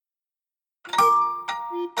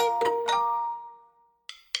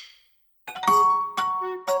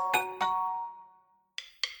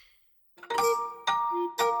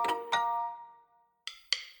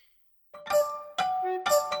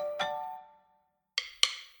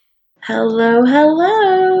Hello,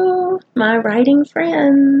 hello, my writing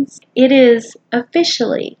friends. It is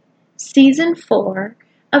officially season 4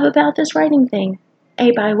 of About This Writing Thing, a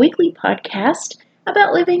bi-weekly podcast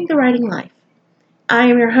about living the writing life. I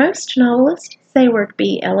am your host, novelist Sayward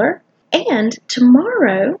B. Eller, and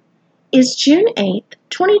tomorrow is June 8th,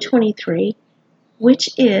 2023, which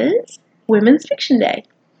is Women's Fiction Day.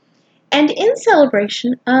 And in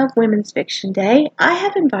celebration of Women's Fiction Day, I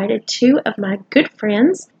have invited two of my good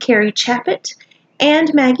friends, Carrie Chappett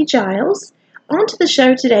and Maggie Giles, onto the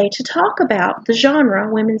show today to talk about the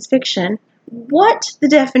genre women's fiction, what the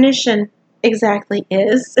definition exactly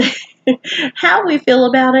is, how we feel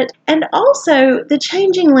about it, and also the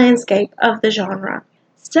changing landscape of the genre.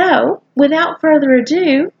 So, without further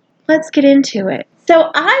ado, let's get into it.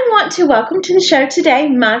 So I want to welcome to the show today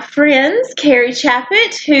my friends, Carrie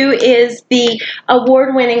Chappett, who is the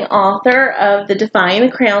award-winning author of the Defying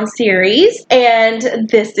the Crown series, and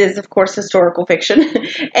this is, of course, historical fiction,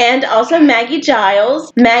 and also Maggie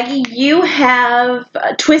Giles. Maggie, you have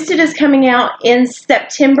Twisted is coming out in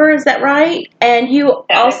September, is that right? And you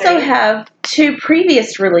also have 2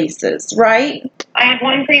 previous releases, right? I have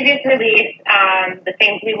one previous release, The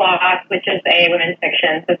Things We Lost, which is a women's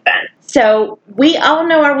fiction suspense. So we all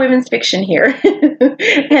know our women's fiction here,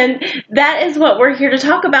 and that is what we're here to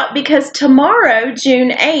talk about because tomorrow, June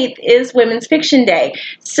 8th, is Women's Fiction Day.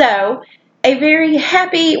 So a very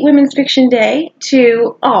happy Women's Fiction Day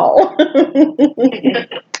to all.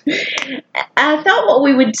 I thought what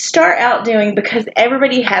we would start out doing, because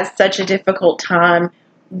everybody has such a difficult time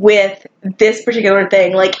with this particular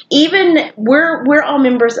thing. Like, even we're all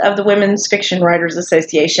members of the Women's Fiction Writers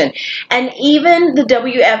Association, and even the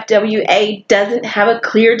WFWA doesn't have a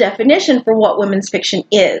clear definition for what women's fiction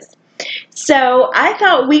is. So I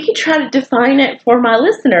thought we could try to define it for my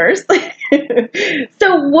listeners.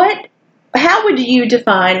 So how would you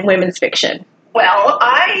define women's fiction? Well,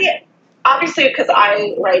 obviously, because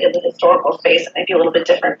I write in the historical space, it might be a little bit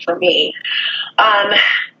different for me.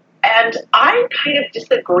 And I kind of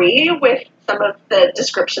disagree with some of the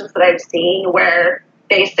descriptions that I've seen where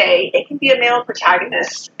they say it can be a male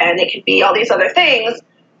protagonist and it can be all these other things.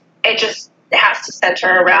 It just has to center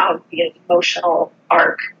around the emotional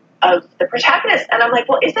arc of the protagonist. And I'm like,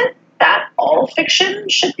 well, isn't that all fiction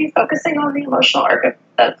should be focusing on the emotional arc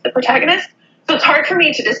of the protagonist? So it's hard for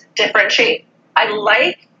me to just differentiate. I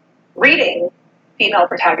like reading female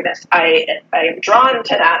protagonist. I am drawn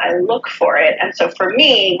to that. I look for it. And so for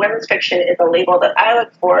me, women's fiction is a label that I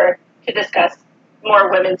look for to discuss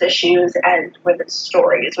more women's issues and women's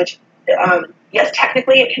stories, which, yes,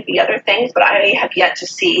 technically it can be other things, but I have yet to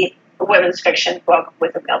see a women's fiction book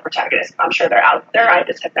with a male protagonist. I'm sure they're out there. I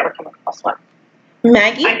just have never come across one.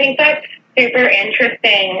 Maggie? I think that's super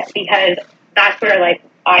interesting because that's where,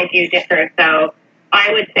 I do differ. So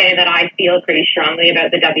I would say that I feel pretty strongly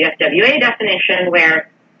about the WFWA definition, where,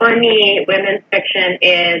 for me, women's fiction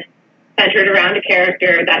is centered around a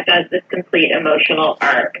character that does this complete emotional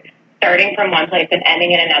arc, starting from one place and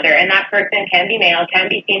ending in another. And that person can be male, can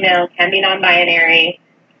be female, can be non-binary,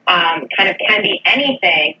 can be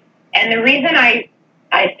anything. And the reason I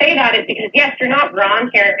say that is because, yes, you're not wrong,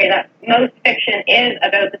 Carrie, that most fiction is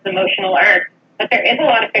about this emotional arc, but there is a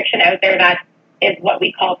lot of fiction out there that is what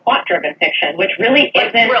we call plot-driven fiction, which really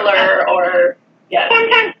isn't thriller or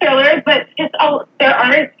sometimes thrillers, but just there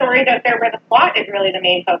are stories out there where the plot is really the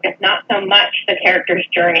main focus, not so much the character's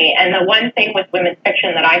journey. And the one thing with women's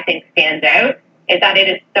fiction that I think stands out is that it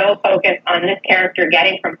is so focused on this character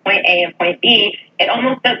getting from point A and point B, it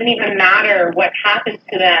almost doesn't even matter what happens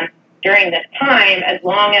to them during this time, as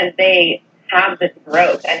long as they have this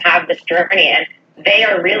growth and have this journey, and they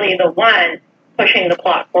are really the one pushing the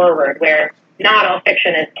plot forward, where not all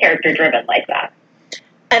fiction is character-driven like that.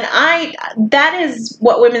 And that is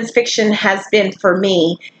what women's fiction has been for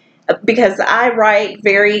me, because I write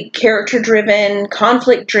very character-driven,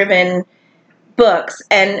 conflict-driven books.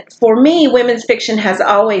 And for me, women's fiction has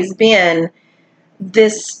always been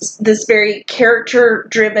this very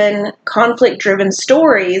character-driven, conflict-driven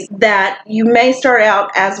stories that you may start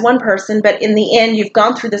out as one person, but in the end, you've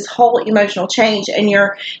gone through this whole emotional change, and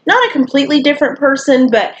you're not a completely different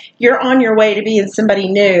person, but you're on your way to being somebody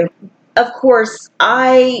new. Of course,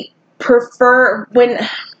 I don't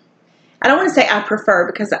want to say I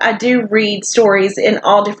prefer, because I do read stories in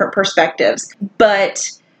all different perspectives,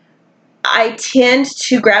 but I tend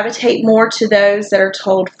to gravitate more to those that are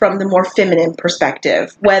told from the more feminine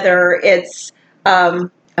perspective, whether it's, I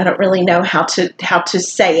don't really know how to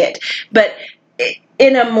say it, but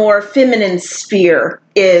in a more feminine sphere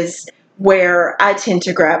is where I tend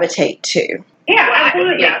to gravitate to. Yeah,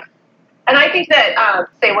 absolutely. Yeah. And I think that,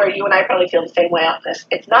 say where you and I probably feel the same way on this,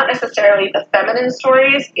 it's not necessarily the feminine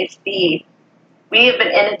stories, we have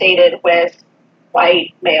been inundated with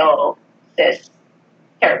white, male, cis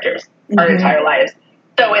characters our entire lives.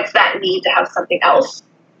 So it's that need to have something else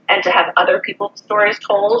and to have other people's stories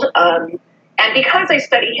told. And because I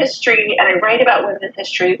study history and I write about women in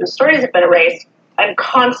history whose stories have been erased, I'm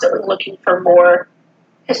constantly looking for more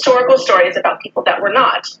historical stories about people that were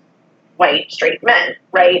not white, straight men,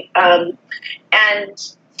 right? And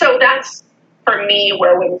so that's, for me,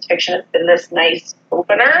 where women's fiction has been this nice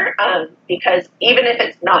opener, because even if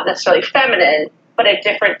it's not necessarily feminine, but a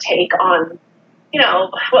different take on,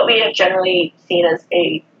 what we have generally seen as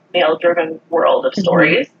a male-driven world of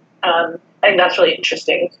stories, I think that's really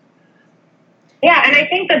interesting. Yeah, and I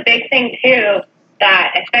think the big thing, too,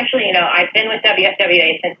 that especially, I've been with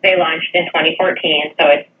WFWA since they launched in 2014, so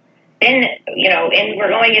it's been, we're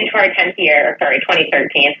going into our 10th year,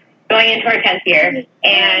 2013, going into our 10th year,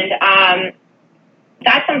 and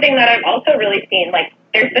that's something that I've also really seen, like,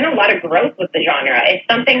 there's been a lot of growth with the genre. It's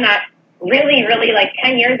something that really, really, like,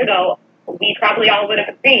 10 years ago, we probably all would have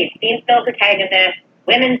agreed. Female protagonists,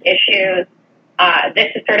 women's issues, this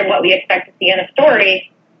is sort of what we expect to see in a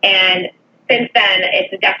story, and since then,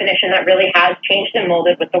 it's a definition that really has changed and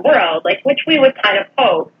molded with the world, like, which we would kind of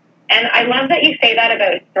hope. And I love that you say that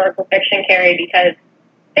about historical fiction, Carrie, because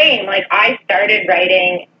same, like, I started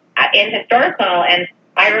writing in historical, and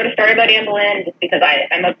I wrote a story about Anne Boleyn just because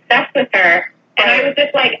I'm obsessed with her. And I was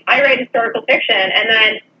just like, I write historical fiction. And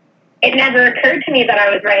then it never occurred to me that I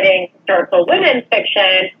was writing historical women's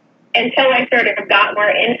fiction until I sort of got more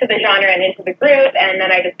into the genre and into the group. And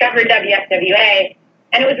then I discovered WFWA.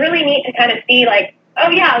 And it was really neat to kind of see, like,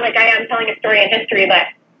 oh, yeah, like, I am telling a story in history, but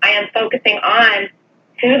I am focusing on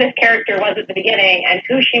who this character was at the beginning and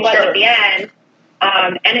who she was at the end.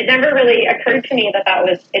 And it never really occurred to me that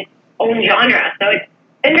was its own genre. So it's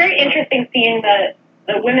been very interesting seeing the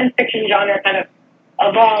women's fiction genre kind of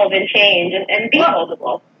evolve and change and be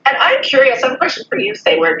moldable. And I'm curious, I have a question for you,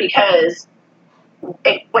 Sayward, because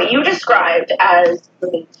what you described as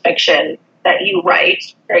women's fiction that you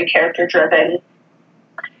write, very character-driven,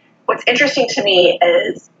 what's interesting to me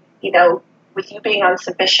is, with you being on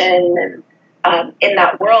submission and in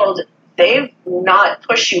that world, they've not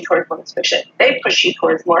pushed you towards women's fiction. They've pushed you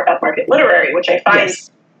towards more upmarket literary, which I find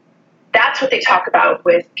that's what they talk about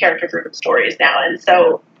with character-driven stories now. And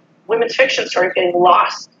so women's fiction sort of getting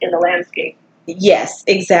lost in the landscape. Yes,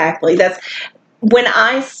 exactly. That's when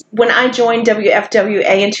I joined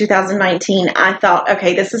WFWA in 2019, I thought,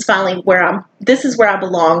 okay, this is finally where I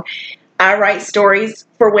belong. I write stories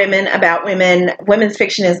for women about women. Women's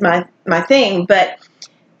fiction is my thing. But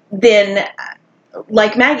then,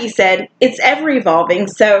 like Maggie said, it's ever evolving.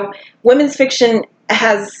 So women's fiction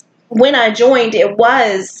when I joined, it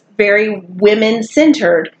was very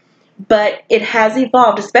women-centered, but it has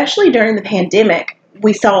evolved, especially during the pandemic.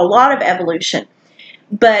 We saw a lot of evolution.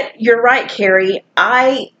 But you're right, Carrie.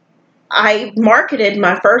 I marketed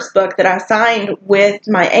my first book that I signed with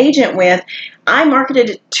my agent with. I marketed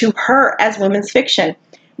it to her as women's fiction.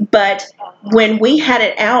 But when we had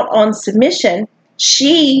it out on submission,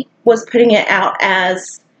 she was putting it out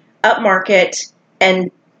as upmarket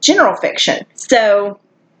and general fiction. So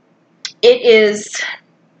it is,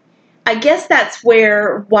 I guess that's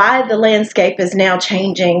why the landscape is now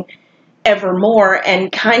changing ever more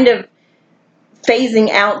and kind of phasing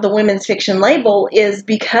out the women's fiction label is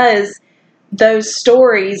because those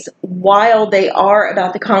stories, while they are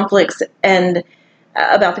about the conflicts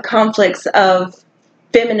of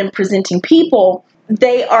feminine presenting people,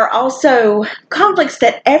 they are also conflicts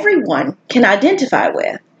that everyone can identify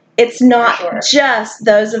with. It's not just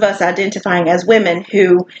those of us identifying as women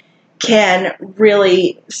who can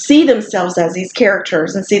really see themselves as these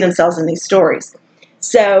characters and see themselves in these stories.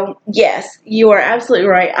 So, yes, you are absolutely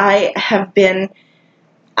right. I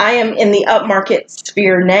am in the upmarket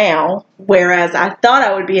sphere now, whereas I thought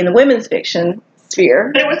I would be in the women's fiction sphere.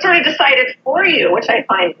 But it was sort of decided for you, which I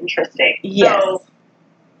find interesting. Yes. So,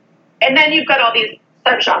 and then you've got all these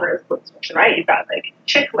subgenres of women's fiction, right? You've got, like,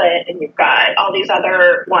 chick lit, and you've got all these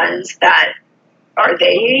other ones that, are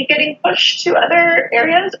they getting pushed to other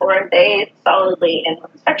areas, or are they solidly in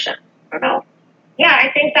women's fiction? I don't know. Yeah,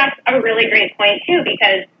 I think that's a really great point, too,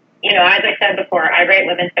 because, as I said before, I write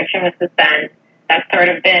women's fiction with suspense. That's sort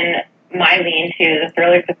of been my lean to the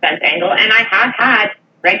thriller suspense angle. And I have had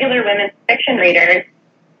regular women's fiction readers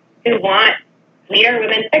who want leader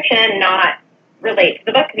women's fiction not relate to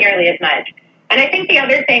the book nearly as much. And I think the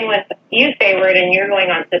other thing with you, Sayward, and you're going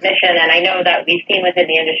on submission, and I know that we've seen within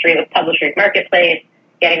the industry with Publishers Marketplace,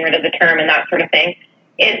 getting rid of the term and that sort of thing,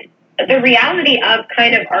 is the reality of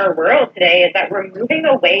kind of our world today is that we're moving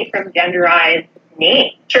away from genderized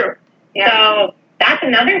names. True. Yeah. So that's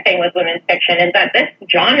another thing with women's fiction, is that this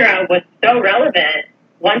genre was so relevant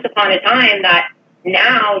once upon a time that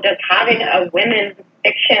now just having a women's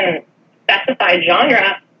fiction specified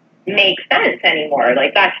genre makes sense anymore.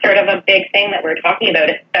 Like, that's sort of a big thing that we're talking about,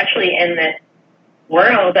 especially in this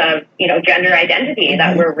world of, gender identity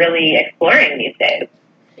that we're really exploring these days.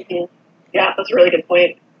 Mm-hmm. Yeah, that's a really good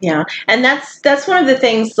point. Yeah, and that's one of the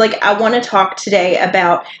things, like, I want to talk today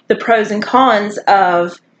about the pros and cons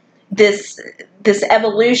of this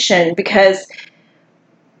evolution, because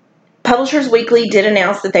Publishers Weekly did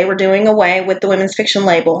announce that they were doing away with the women's fiction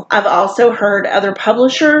label. I've also heard other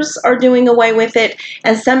publishers are doing away with it,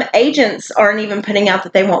 and some agents aren't even putting out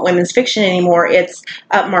that they want women's fiction anymore. It's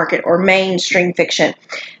upmarket or mainstream fiction.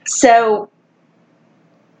 So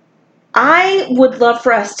I would love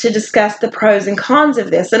for us to discuss the pros and cons of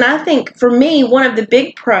this. And I think, for me, one of the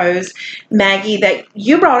big pros, Maggie, that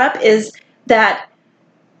you brought up is that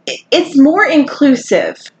it's more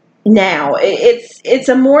inclusive now. It's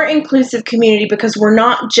a more inclusive community, because we're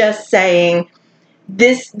not just saying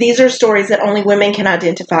these are stories that only women can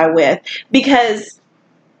identify with. Because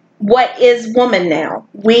what is woman now?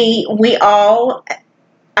 We all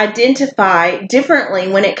identify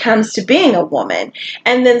differently when it comes to being a woman,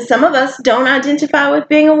 and then some of us don't identify with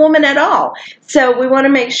being a woman at all. So we want to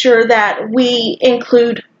make sure that we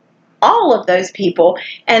include all of those people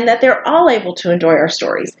and that they're all able to enjoy our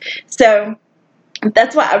stories. So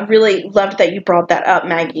that's why I really loved that you brought that up,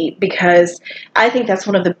 Maggie, because I think that's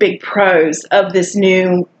one of the big pros of this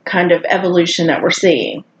new kind of evolution that we're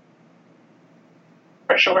seeing.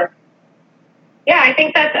 For sure. Yeah, I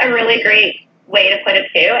think that's a really great way to put it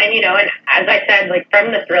too. And, and as I said, like,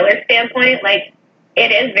 from the thriller standpoint, like,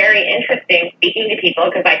 it is very interesting speaking to people,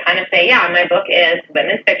 because I kind of say, yeah, my book is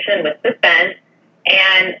women's fiction with suspense.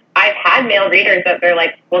 And I've had male readers that they're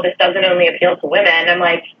like, well, this doesn't only appeal to women. I'm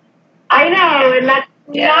like, I know, and that's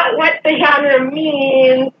not what the genre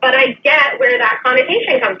means, but I get where that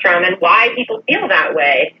connotation comes from and why people feel that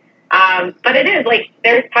way. But it is, like,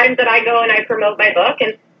 there's times that I go and I promote my book,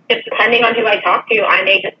 and just depending on who I talk to, I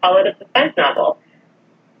may just call it a suspense novel.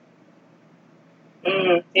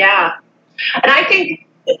 Yeah. And I think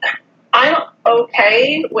I'm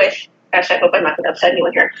okay with, gosh, I hope I'm not going to upset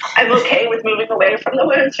anyone here. I'm okay with moving away from the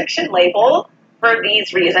women's fiction label for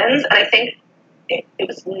these reasons. And I think it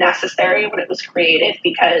was necessary when it was created,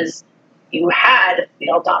 because you had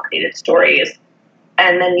male-dominated stories,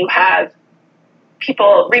 and then you have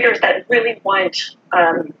readers that really want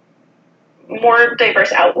more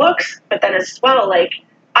diverse outlooks, but then as well, like,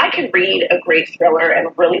 I can read a great thriller and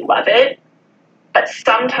really love it, but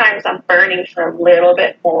sometimes I'm burning for a little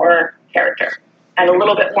bit more character and a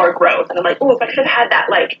little bit more growth. And I'm like, oh, if I could have had that,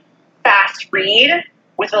 like, fast read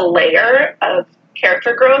with a layer of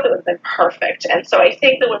character growth, it would have been perfect. And so I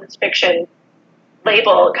think the women's fiction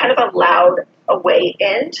label kind of allowed a way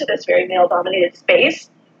into this very male-dominated space,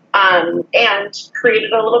 and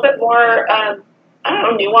created a little bit more,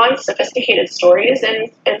 nuanced, sophisticated stories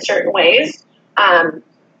in certain ways. But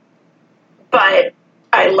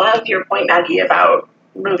I love your point, Maggie, about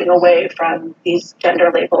moving away from these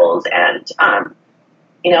gender labels and,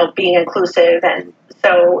 being inclusive. And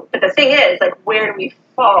so, but the thing is, like, where do we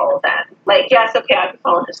fall then? Like, yes, okay, I can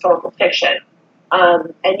fall in historical fiction.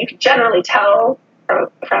 And you can generally tell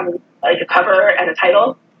from like a cover and a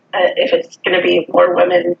title if it's going to be more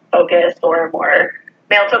women focused or more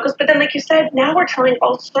male focused. But then, like you said, now we're telling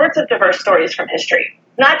all sorts of diverse stories from history,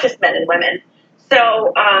 not just men and women.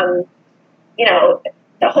 So,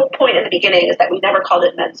 the whole point in the beginning is that we never called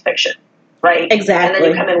it men's fiction, right? Exactly. And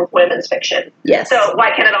then you come in with women's fiction. Yes. So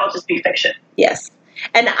why can't it all just be fiction? Yes.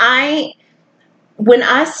 And when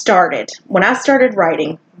I started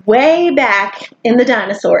writing way back in the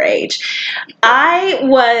dinosaur age, I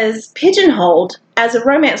was pigeonholed as a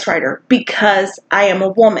romance writer because I am a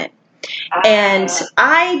woman. And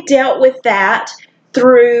I dealt with that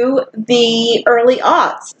through the early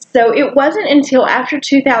aughts. So it wasn't until after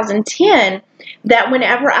 2010 that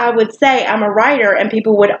whenever I would say I'm a writer and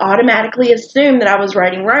people would automatically assume that I was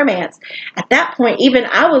writing romance, at that point, even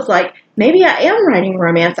I was like, maybe I am writing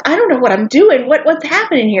romance. I don't know what I'm doing. What's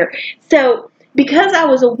happening here? So because I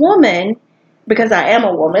was a woman, because I am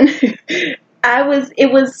a woman,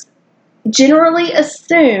 it was generally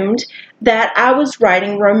assumed that I was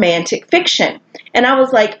writing romantic fiction. And I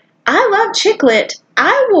was like, I love chick lit.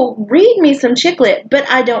 I will read me some chick lit, but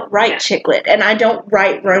I don't write chick lit, and I don't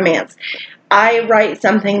write romance. I write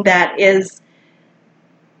something that is,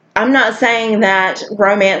 I'm not saying that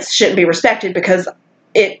romance shouldn't be respected, because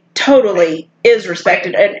it totally is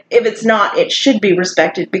respected. And if it's not, it should be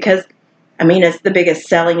respected because, I mean, it's the biggest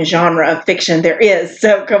selling genre of fiction there is.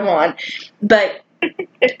 So come on. But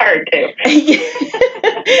it's hard to.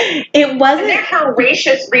 It wasn't. And they're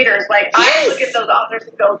voracious readers. Like, Yes. I look at those authors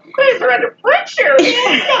and go, you guys are under pressure. You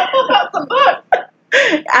gotta pull out some books.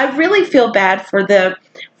 I really feel bad for the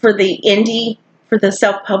indie, for the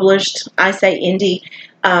self-published, I say indie,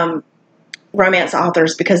 romance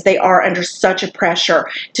authors, because they are under such a pressure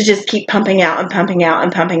to just keep pumping out and pumping out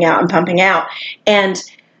and pumping out and pumping out. And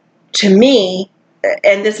to me,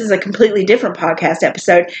 and this is a completely different podcast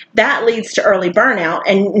episode, that leads to early burnout,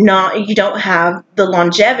 and you don't have the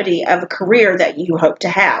longevity of a career that you hope to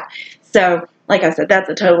have. So, like I said, that's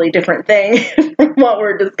a totally different thing from what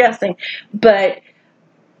we're discussing. But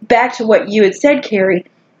back to what you had said, Carrie,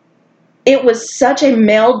 it was such a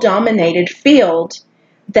male-dominated field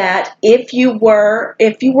that if you were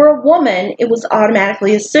a woman, it was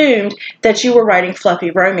automatically assumed that you were writing fluffy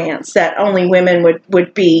romance that only women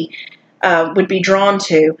would be drawn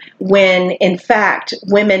to, when in fact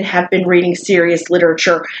women have been reading serious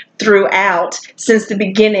literature throughout since the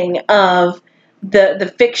beginning of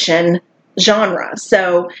the fiction genre.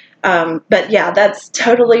 So, but yeah,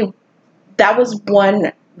 that was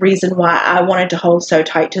one reason why I wanted to hold so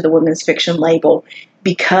tight to the women's fiction label,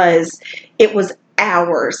 because it was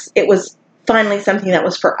ours. It was finally something that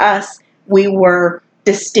was for us. We were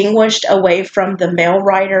distinguished away from the male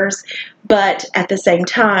writers, but at the same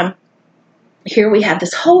time, here we have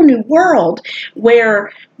this whole new world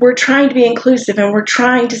where we're trying to be inclusive, and we're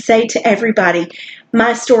trying to say to everybody,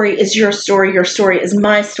 my story is your story is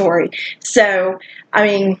my story. So, I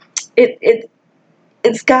mean,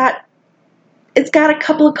 it's got a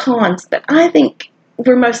couple of cons, but I think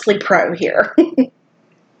we're mostly pro here.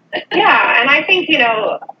 Yeah, and I think,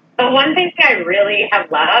 the one thing I really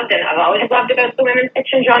have loved, and I've always loved about the women's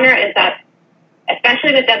fiction genre, is that,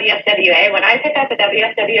 especially with WSWA, when I pick up a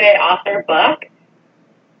WSWA author book,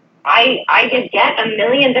 I just get a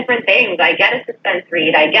million different things. I get a suspense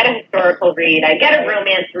read, I get a historical read, I get a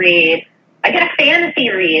romance read, I get a fantasy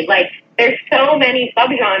read. Like, there's so many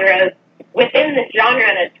subgenres within this genre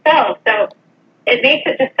in itself, so it makes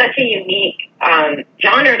it just such a unique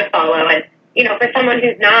genre to follow. And, for someone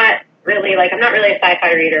who's not really, I'm not really a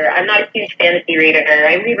sci-fi reader, I'm not a huge fantasy reader,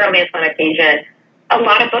 I read romance on occasion, a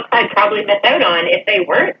lot of books I'd probably miss out on if they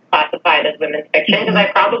weren't classified as women's fiction, because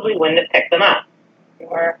I probably wouldn't have picked them up.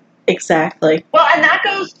 Or, Exactly. Well, and that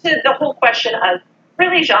goes to the whole question of,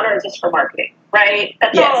 really, genre is just for marketing, right?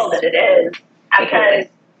 That's Yes. all that it is. Because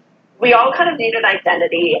we all kind of need an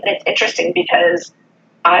identity, and it's interesting because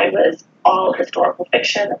I was all historical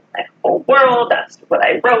fiction, that's my whole world, that's what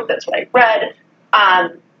I wrote, that's what I read.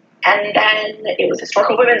 And then it was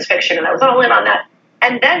historical women's fiction, and I was all in on that.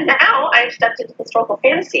 And then now I've stepped into historical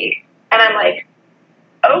fantasy, and I'm like,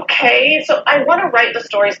 okay, so I want to write the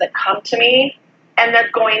stories that come to me, and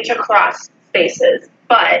they're going to cross spaces.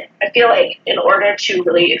 But I feel like in order to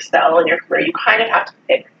really excel in your career, you kind of have to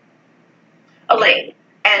pick a lane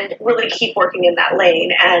and really keep working in that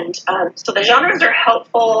lane. And so the genres are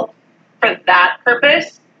helpful for that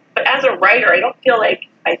purpose. But as a writer, I don't feel like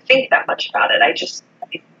I think that much about it.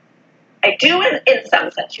 I do in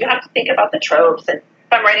some sense. You have to think about the tropes. And if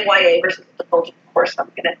I'm writing YA versus adult, of course,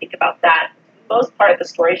 I'm going to think about that. For the most part, the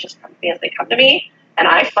stories just come to me as they come to me. And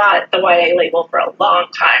I fought the YA label for a long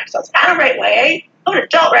time. So I was, I don't write YA. I'm an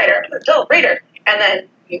adult writer. I'm an adult reader. And then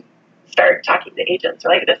you start talking to agents.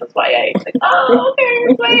 They're like, this is YA. It's like, oh, okay,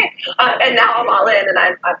 it's YA. And now I'm all in, and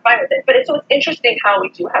I'm fine with it. But it's interesting how we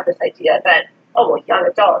do have this idea that, oh, well, young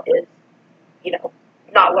adult is,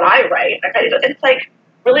 not what I write. It's like,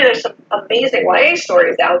 really, there's some amazing YA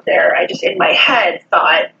stories out there. I just, in my head,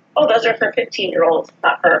 thought, oh, those are for 15-year-olds,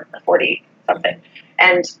 not for 40-something.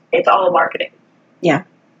 And it's all marketing. Yeah.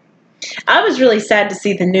 I was really sad to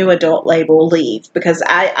see the new adult label leave, because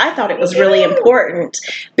I thought it was really important,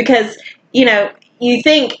 because, you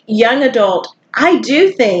think young adult, I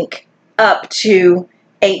do think up to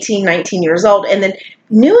 18, 19 years old, and then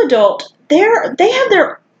new adult, they have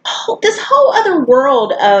this whole other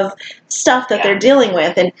world of stuff that they're dealing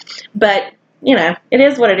with, but it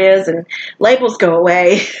is what it is, and labels go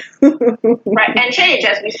away. Right, and change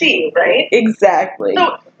as we see, right? Exactly.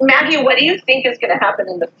 So, Maggie, what do you think is going to happen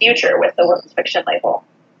in the future with the women's fiction label?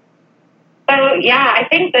 So, yeah, I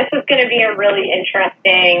think this is going to be a really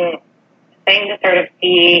interesting thing to sort of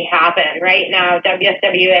see happen. Right now,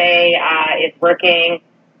 WSWA is working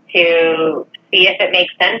to see if it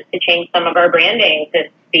makes sense to change some of our branding, to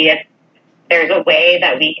see if there's a way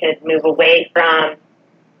that we could move away from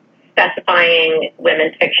specifying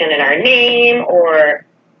women's fiction in our name, or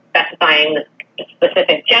specifying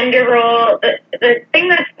specific gender role. The thing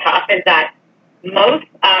that's tough is that most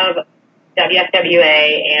of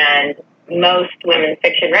WSWA and most women's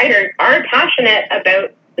fiction writers are passionate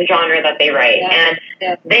about the genre that they write,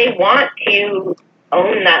 and they want to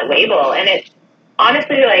own that label. And it's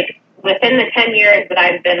honestly, like, within the 10 years that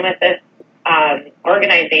I've been with this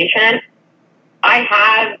organization, I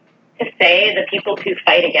have to say the people who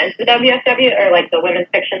fight against the WSW or like the women's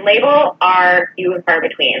fiction label are few and far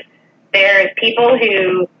between. There's people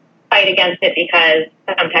who fight against it because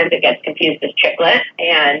sometimes it gets confused as chick lit,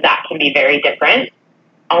 and that can be very different,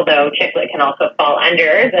 although chick lit can also fall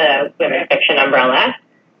under the women's fiction umbrella.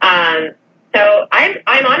 So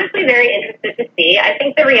I'm honestly very interested to see. I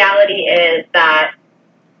think the reality is that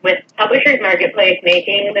with Publishers Marketplace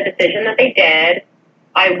making the decision that they did,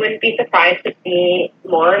 I wouldn't be surprised to see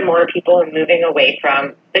more and more people moving away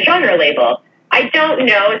from the genre label. I don't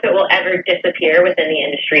know if it will ever disappear within the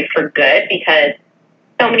industry for good, because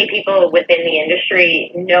so many people within the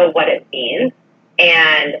industry know what it means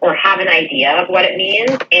and or have an idea of what it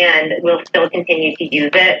means and will still continue to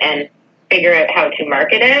use it and figure out how to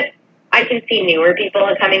market it. I can see newer people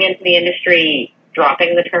coming into the industry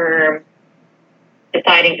dropping the term,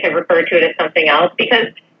 deciding to refer to it as something else, because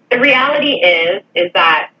the reality is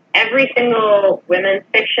that every single women's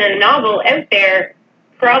fiction novel out there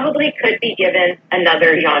probably could be given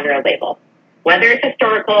another genre label, whether it's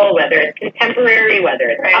historical, whether it's contemporary, whether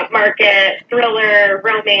it's upmarket, thriller,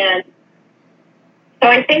 romance. So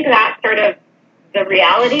I think that's sort of the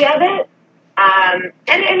reality of it. And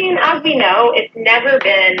I mean, as we know, it's never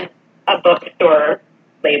been a bookstore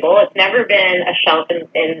label. It's never been a shelf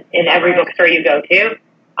in every bookstore you go to.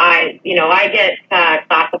 I get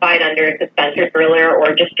classified under suspense or thriller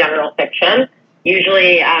or just general fiction.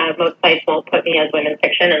 Usually, most sites won't put me as women's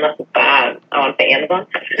fiction unless it's, I want to say Amazon.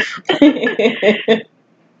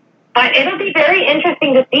 But it'll be very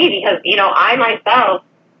interesting to see because, I myself,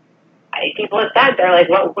 people have said, they're like,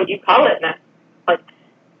 what would you call it? And like,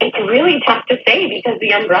 it's really tough to say because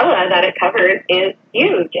the umbrella that it covers is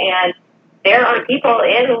huge. And there are people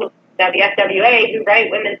in WSWA who write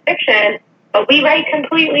women's fiction, but we write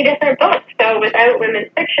completely different books. So without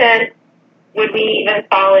women's fiction, would we even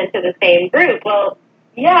fall into the same group? Well,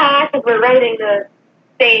 yeah, because we're writing the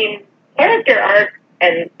same character arc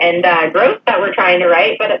and growth that we're trying to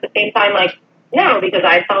write, but at the same time, like, no, because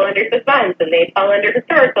I fall under suspense and they fall under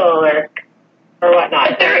historical or whatnot.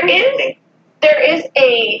 But there is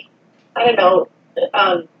a,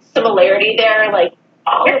 similarity there. Like,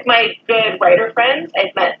 all of my good writer friends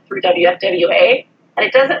I've met through WFWA, and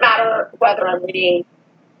it doesn't matter whether I'm reading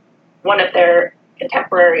one of their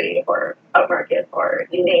contemporary or upmarket or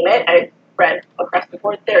you name it, I've read across the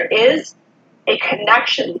board. There is a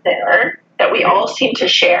connection there that we all seem to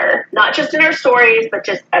share, not just in our stories, but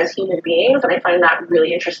just as human beings. And I find that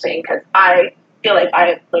really interesting because I feel like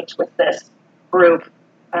I've lived with this group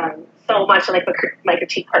so much. And like my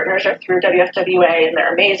critique partners are through WFWA and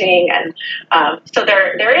they're amazing. And so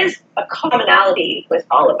there is a commonality with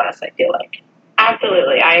all of us, I feel like.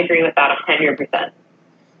 Absolutely. I agree with that 100%.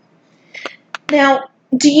 Now,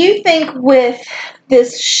 do you think with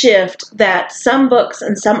this shift that some books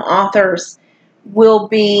and some authors will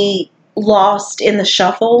be lost in the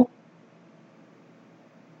shuffle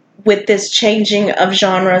with this changing of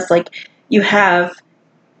genres? Like, you have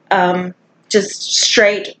just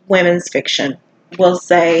straight women's fiction. We'll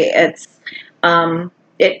say it's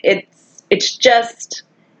just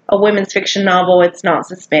a women's fiction novel. It's not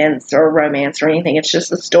suspense or romance or anything. It's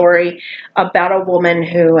just a story about a woman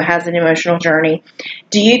who has an emotional journey.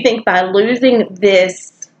 Do you think by losing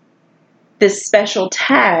this special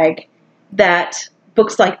tag that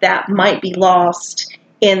books like that might be lost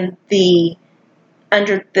in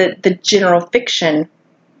under the general fiction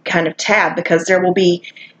kind of tab, because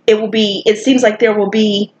it seems like there will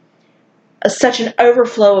be such an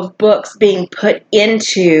overflow of books being put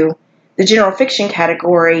into the general fiction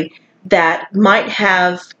category that might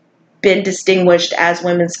have been distinguished as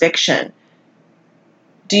women's fiction?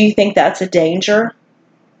 Do you think that's a danger?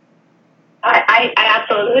 I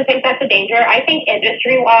absolutely think that's a danger. I think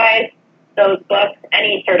industry-wise, those books,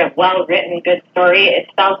 any sort of well-written good story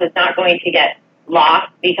itself is not going to get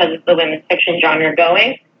lost because of the women's fiction genre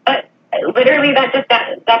going. But literally that just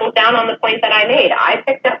doubles down on the point that I made. I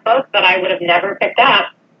picked up books that I would have never picked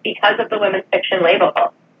up because of the women's fiction label.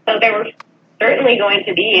 So there were certainly going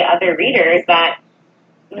to be other readers that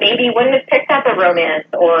maybe wouldn't have picked up a romance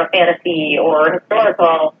or a fantasy or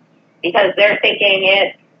historical because they're thinking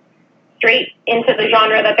it's straight into the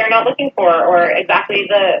genre that they're not looking for, or exactly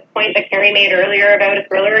the point that Carrie made earlier about a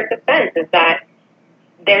thriller or suspense is that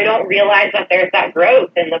they don't realize that there's that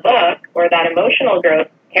growth in the book or that emotional growth,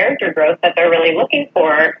 character growth that they're really looking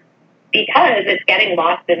for, because it's getting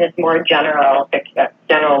lost in this more general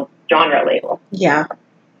genre label. Yeah.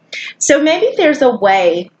 So maybe there's a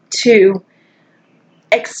way to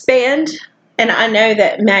expand, and I know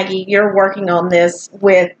that, Maggie, you're working on this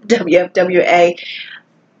with WFWA,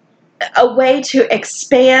 a way to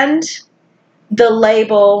expand the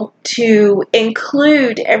label to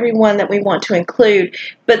include everyone that we want to include,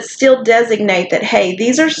 but still designate that, hey,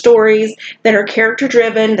 these are stories that are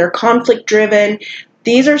character-driven, they're conflict-driven.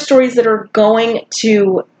 These are stories that are going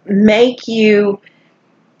to make you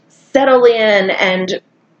settle in and,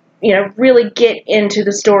 really get into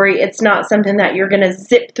the story. It's not something that you're going to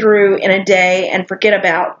zip through in a day and forget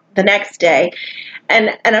about the next day.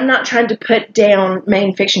 And I'm not trying to put down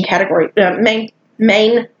main fiction category,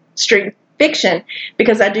 mainstream fiction,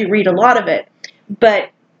 because I do read a lot of it.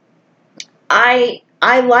 But I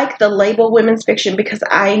like the label women's fiction because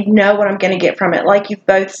I know what I'm going to get from it. Like you've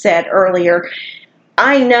both said earlier,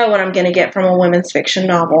 I know what I'm going to get from a women's fiction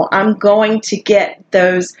novel. I'm going to get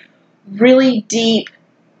those really deep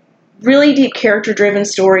character-driven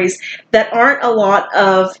stories that aren't a lot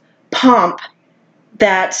of pomp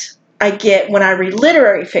that I get when I read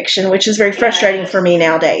literary fiction, which is very frustrating for me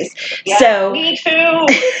nowadays. Yes, So me too. And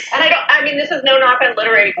this is no knock on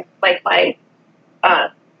literary, like my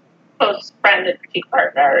close friend and critique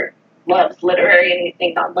partner loves literary and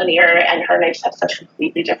anything non-linear, and her and I just have such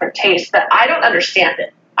completely different tastes that I don't understand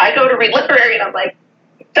it. I go to read literary and I'm like,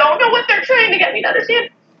 don't know what they're trying to get me to understand.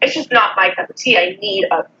 It's just not my cup of tea. I need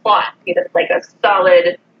a plot. I need like a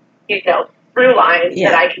solid, through line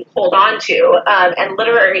that I can hold on to. And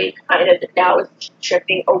literary kind of now is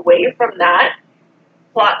shifting away from that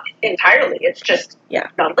plot entirely. It's just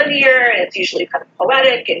non-linear, and it's usually kind of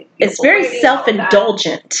poetic. And it's very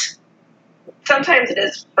self-indulgent. Sometimes it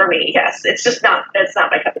is for me, yes. It's not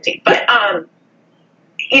my cup of tea. But, and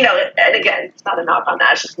again, it's not a knock on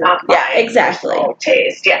that. It's just not my personal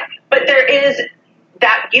taste. Yeah. But there is,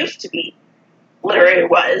 that used to be, literary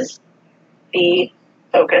was the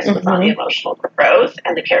focus was on the emotional growth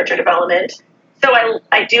and the character development. So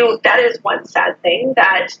I do, that is one sad thing,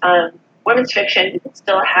 that women's fiction can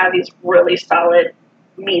still have these really solid,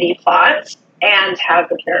 meaty plots and have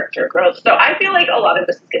the character growth. So I feel like a lot of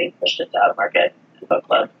this is getting pushed into the market and book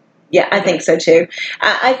club. Yeah, I think so too.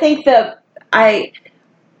 I think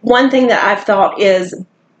one thing that I've thought is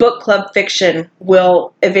book club fiction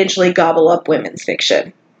will eventually gobble up women's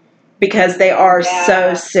fiction because they are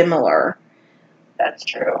so similar. That's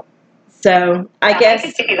true. So I guess I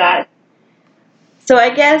can see that. So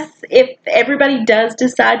I guess if everybody does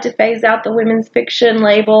decide to phase out the women's fiction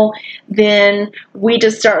label, then we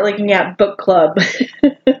just start looking at book club.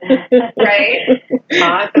 Right?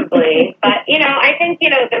 Possibly. But, I think,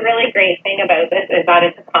 the really great thing about this is that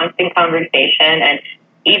it's a constant conversation. And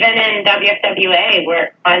even in WFWA,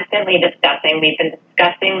 we're constantly we've been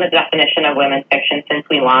discussing the definition of women's fiction since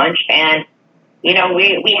we launched. And,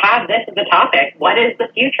 we have this as a topic. What is the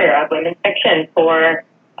future of women's fiction for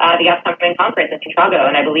the upcoming conference in Chicago?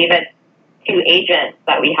 And I believe it's 2 agents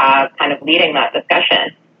that we have kind of leading that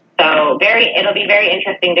discussion. So it'll be very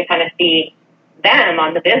interesting to kind of see them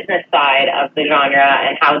on the business side of the genre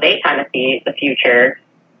and how they kind of see the future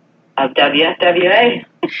of WFWA.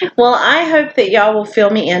 Well, I hope that y'all will fill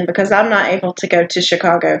me in because I'm not able to go to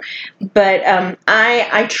Chicago. But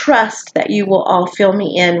I trust that you will all fill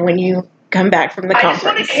me in when you come back from the conference.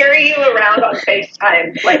 I just want to carry you around on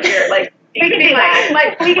FaceTime like you're like you can be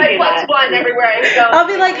my plus one everywhere I go. I'll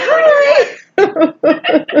be like, hi.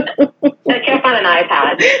 Check up on an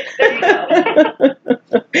iPad. There you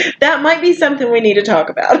go. That might be something we need to talk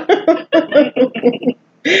about.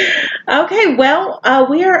 Okay, well,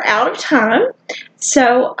 we are out of time.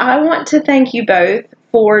 So I want to thank you both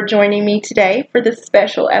for joining me today for this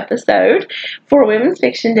special episode for Women's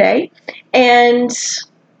Fiction Day. And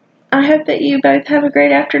I hope that you both have a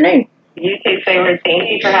great afternoon. You too, Sayward. Thank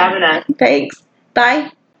you for having us. Thanks.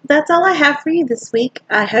 Bye. That's all I have for you this week.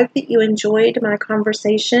 I hope that you enjoyed my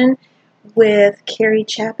conversation with Carrie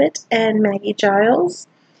Chappett and Maggie Giles.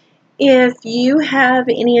 If you have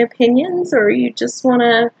any opinions or you just want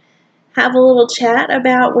to have a little chat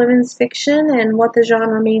about women's fiction and what the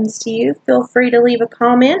genre means to you, feel free to leave a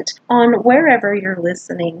comment on wherever you're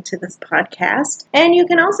listening to this podcast. And you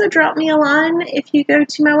can also drop me a line if you go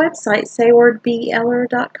to my website,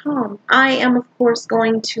 saywardbeller.com. I am, of course,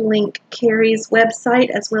 going to link Carrie's website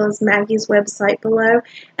as well as Maggie's website below.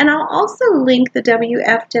 And I'll also link the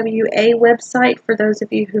WFWA website for those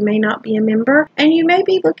of you who may not be a member. And you may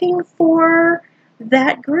be looking for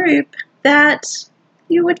that group that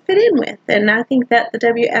you would fit in with. And I think that the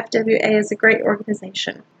WFWA is a great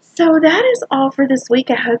organization. So that is all for this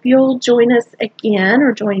week. I hope you'll join us again,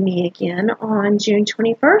 or join me again, on June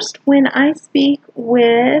 21st when I speak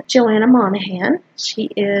with Joanna Monahan. She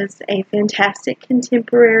is a fantastic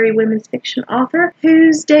contemporary women's fiction author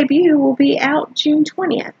whose debut will be out June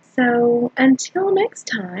 20th. So until next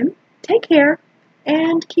time, take care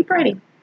and keep writing.